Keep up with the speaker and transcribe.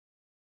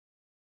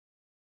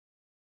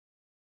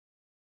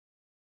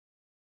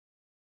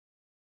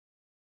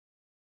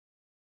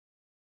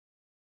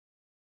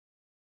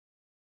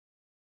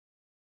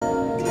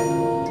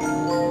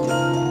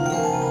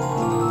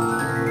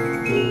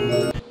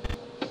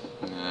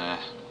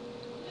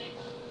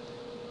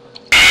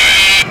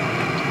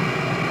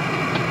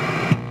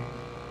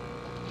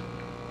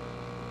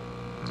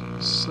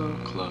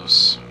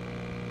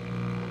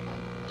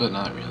but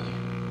not really.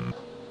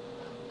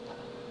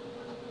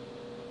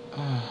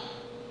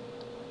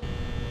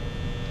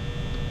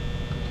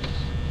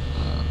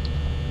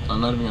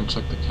 I'm not even gonna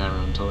check the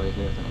camera until I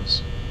hear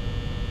things.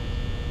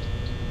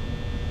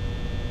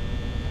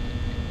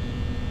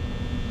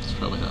 It's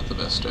probably not the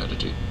best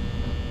strategy.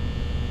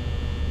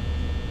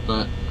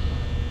 But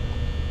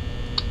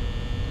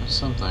it's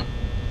something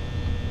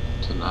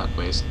to not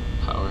waste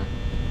power.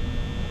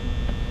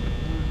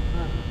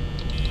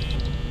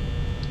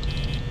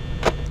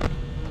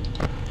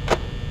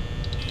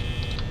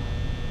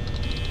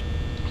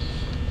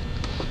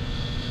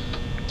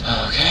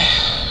 Okay.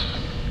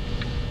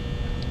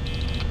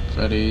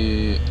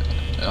 Freddy,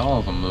 all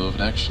of them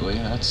moved actually,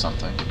 that's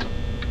something.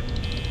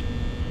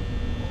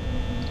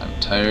 I'm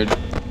tired,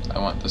 I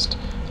want this to...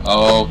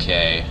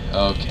 Okay,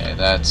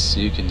 that's,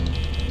 you can,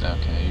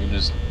 okay, you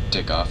just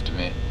dick off to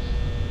me.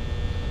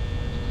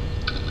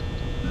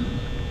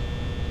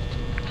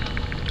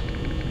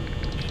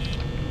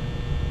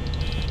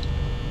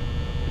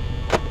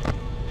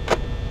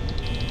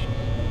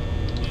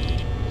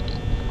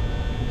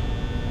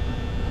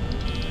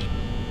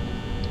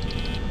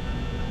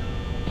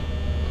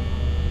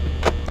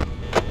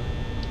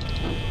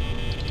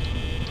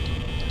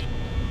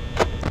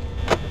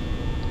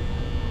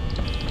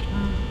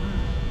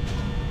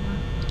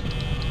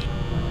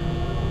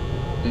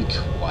 Be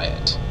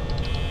quiet.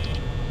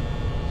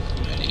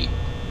 Freddy.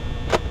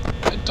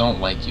 I don't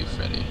like you,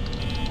 Freddy.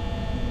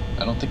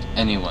 I don't think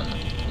anyone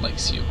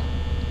likes you.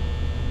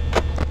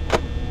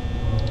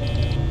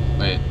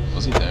 Wait,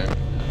 was he there?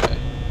 Okay.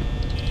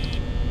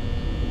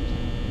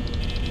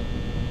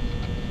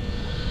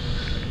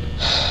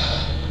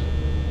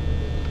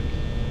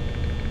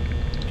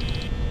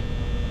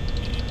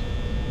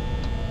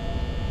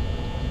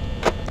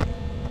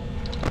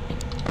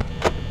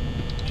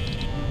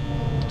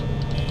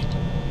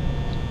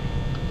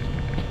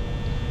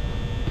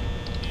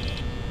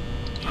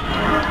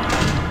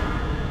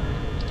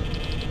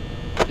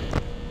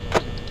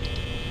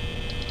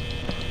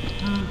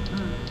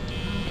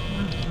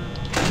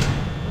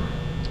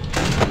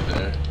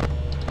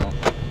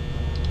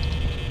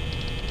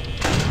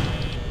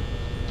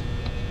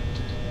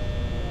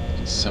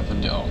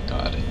 Oh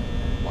god,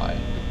 why?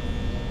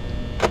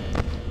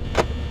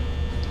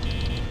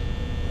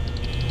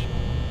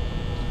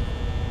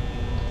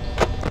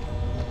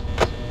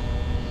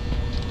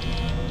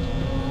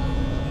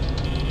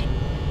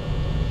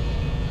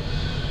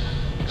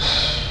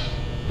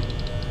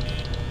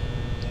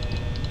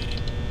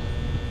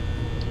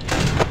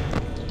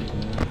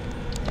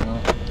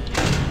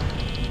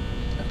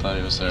 I thought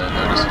he was there. I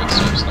heard his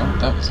footsteps. No,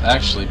 that was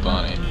actually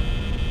Bonnie.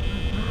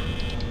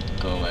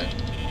 Go away.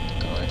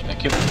 Go away.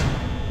 Thank you.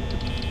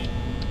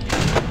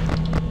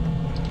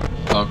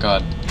 Oh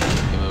god,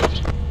 he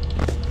moved.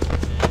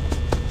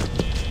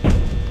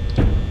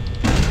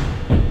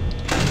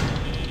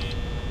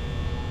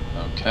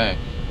 Okay.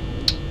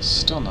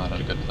 Still not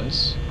at a good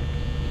place.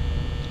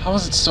 How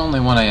is it still only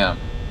 1 AM?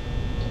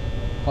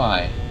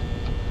 Why?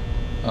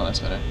 Oh, that's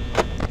better.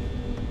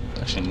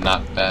 Actually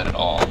not bad at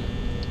all.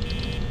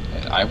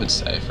 I would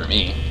say, for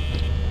me.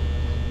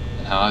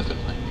 And how I've been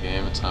playing the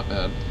game, it's not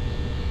bad.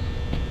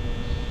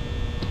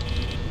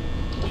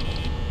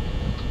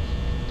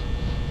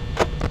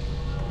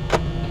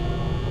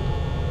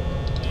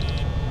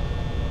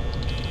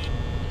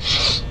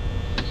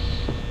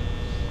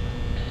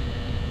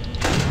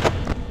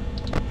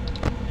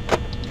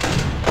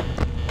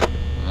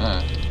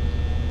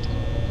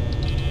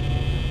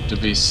 To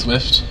be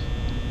swift,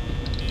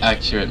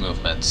 accurate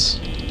movements.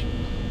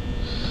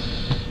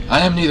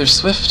 I am neither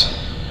swift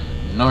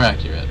nor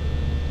accurate.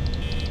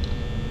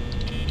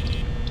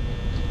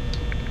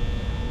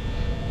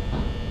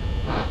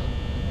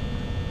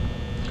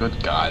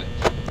 Good God.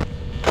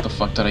 What the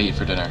fuck did I eat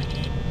for dinner?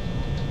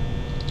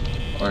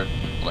 Or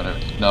whatever.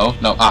 No,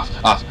 no, off,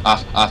 off,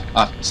 off, off,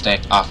 off. Stay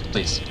off,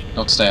 please.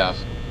 Don't stay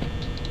off.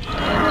 Oh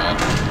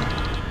God.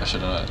 I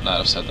should not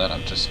have said that,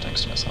 I'm just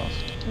jinxed myself.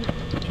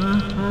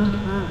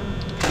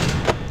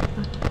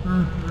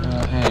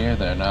 Hey, you're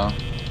there now.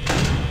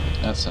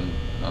 That's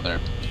another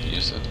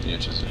use of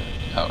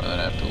power that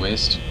I have to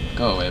waste.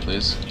 Go away,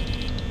 please.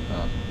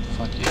 Oh,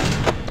 fuck you.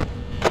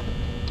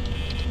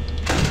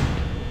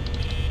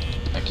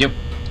 Thank you.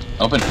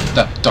 Open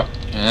the door.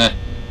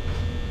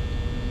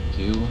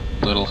 You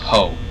little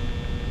hoe.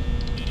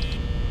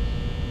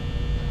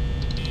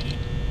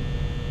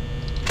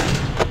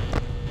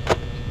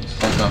 You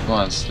fuck up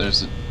once,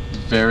 there's a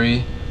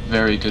very,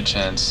 very good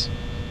chance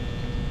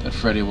that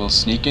Freddy will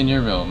sneak in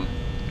your room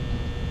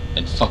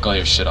and fuck all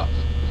your shit up.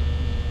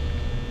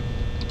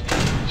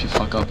 If you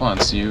fuck up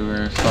once, you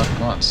were fucked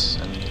once,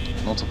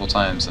 and multiple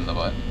times in the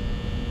butt.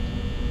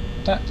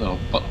 That little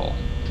butthole.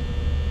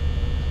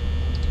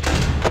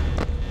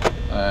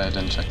 I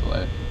didn't check the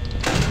light.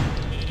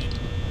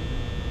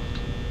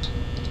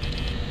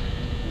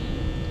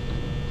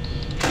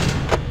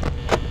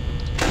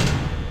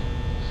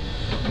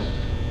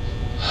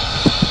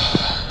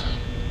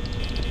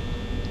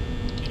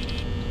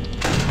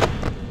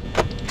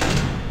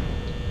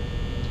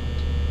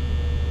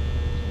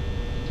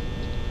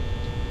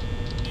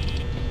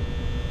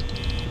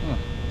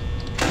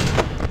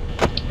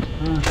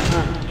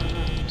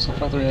 So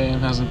far 3 AM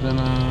hasn't been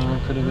a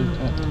pretty big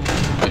pet.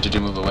 Wait, did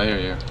you move away or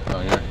you?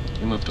 Oh,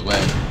 you moved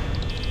away.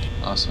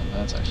 Awesome,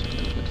 that's actually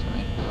really good for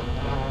me.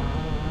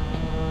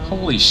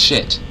 Holy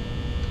shit!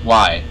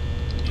 Why?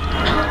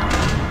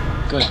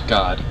 Good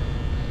God.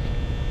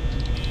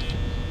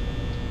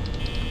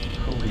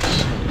 Holy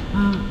shit.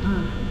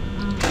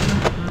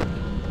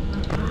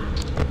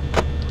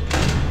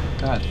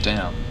 God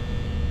damn.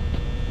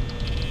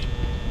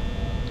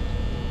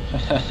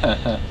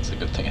 It's a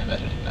good thing I'm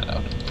editing that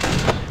out.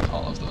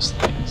 All of those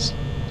things.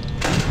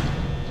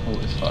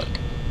 Holy fuck.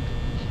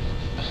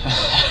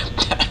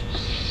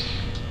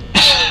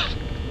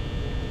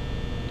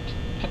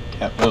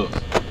 Can't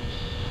move.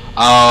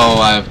 Oh,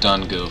 I've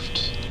done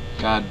goofed.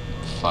 God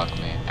fuck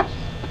me.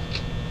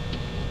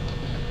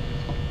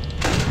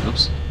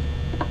 Oops.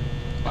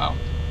 Wow.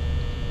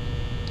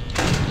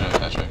 Did I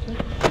catch it?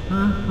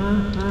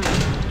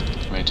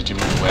 Wait, did you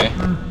move away?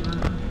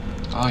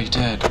 Oh, you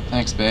did.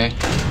 Thanks, bae.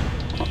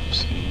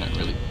 Oops, you're not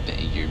really bae,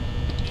 you're...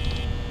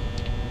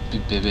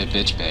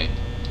 bitch bae.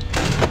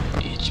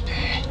 Bitch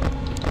bae.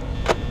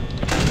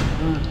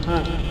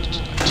 Did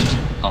you...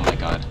 Oh my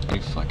god.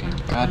 You fucking...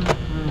 God. Fuck.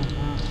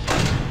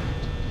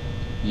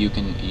 You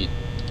can eat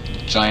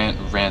giant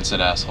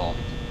rancid asshole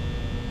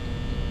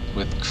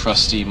with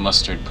crusty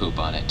mustard poop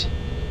on it.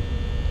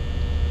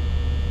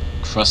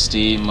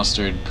 Crusty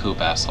mustard poop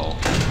asshole.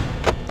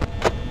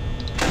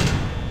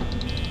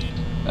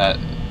 That...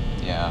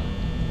 yeah.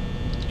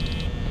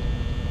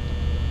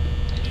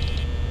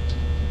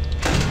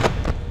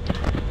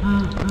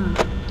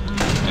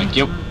 Thank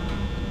you.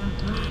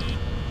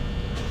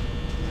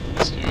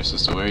 Curious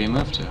as to where you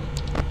moved to.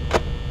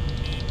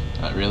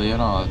 Not really at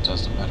all, it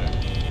doesn't matter.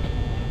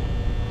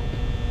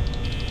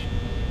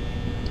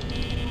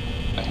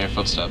 I hear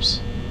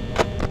footsteps.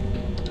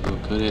 Who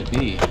could it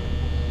be?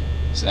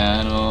 This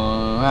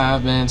animal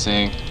I've been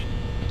seeing.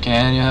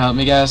 Can you help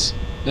me guess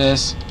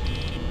this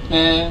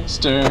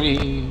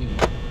mystery?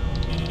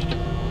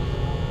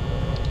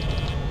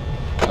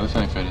 I have a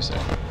feeling Freddys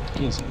there.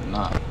 He is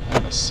not.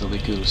 I'm a silly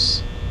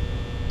goose.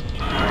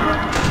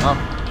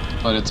 Oh,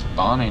 but it's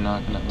Bonnie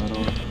knocking at my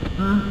door.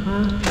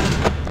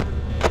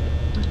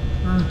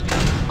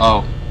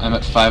 Oh, I'm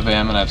at 5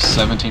 AM and I have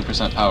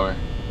 17% power.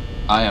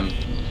 I am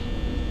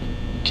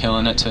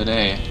killing it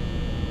today.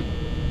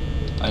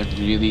 I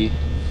really,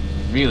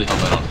 really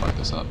hope I don't fuck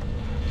this up.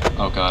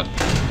 Oh god.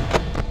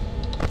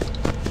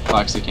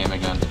 Foxy came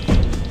again.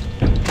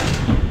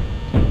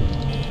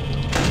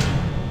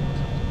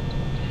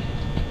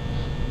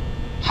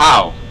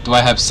 How do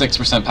I have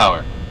 6%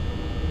 power?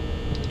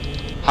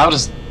 How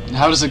does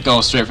it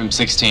go straight from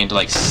 16 to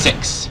like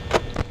 6?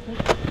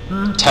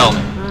 Tell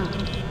me.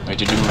 Wait,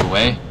 did you move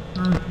away?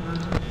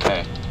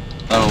 Okay.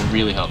 That'll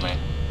really help me.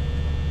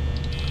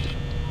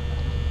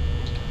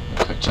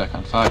 A quick check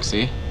on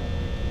Foxy.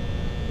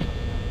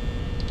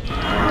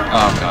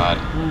 Oh god.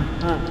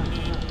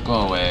 Go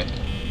away.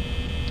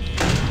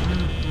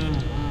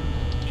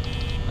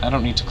 I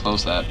don't need to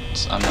close that.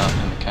 I'm not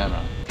in the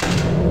camera.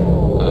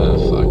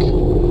 Fuck.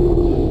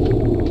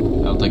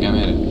 I don't think I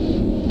made it.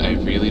 I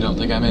really don't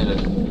think I made it.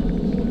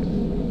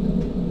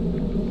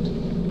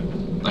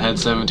 I had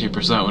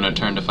 17% when I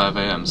turned to 5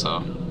 AM,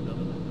 so...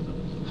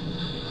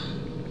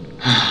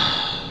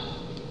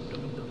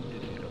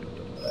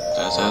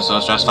 This is so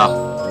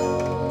stressful.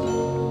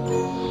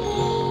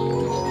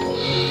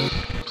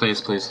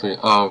 Please, please, please.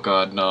 Oh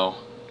god, no.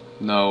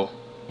 No.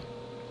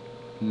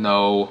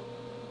 No.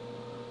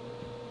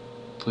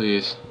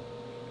 Please.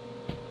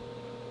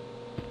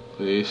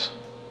 Please.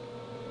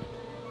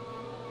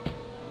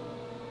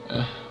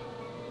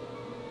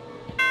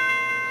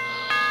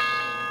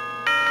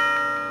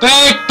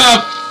 Thank the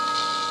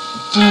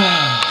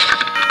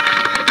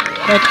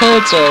my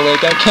parents are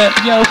awake, I can't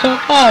yell so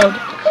loud.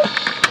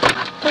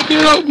 But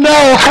you don't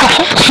know how.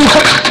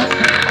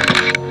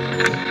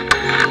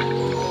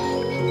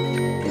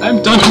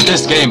 I'm done with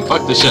this game,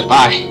 fuck this shit,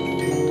 bye.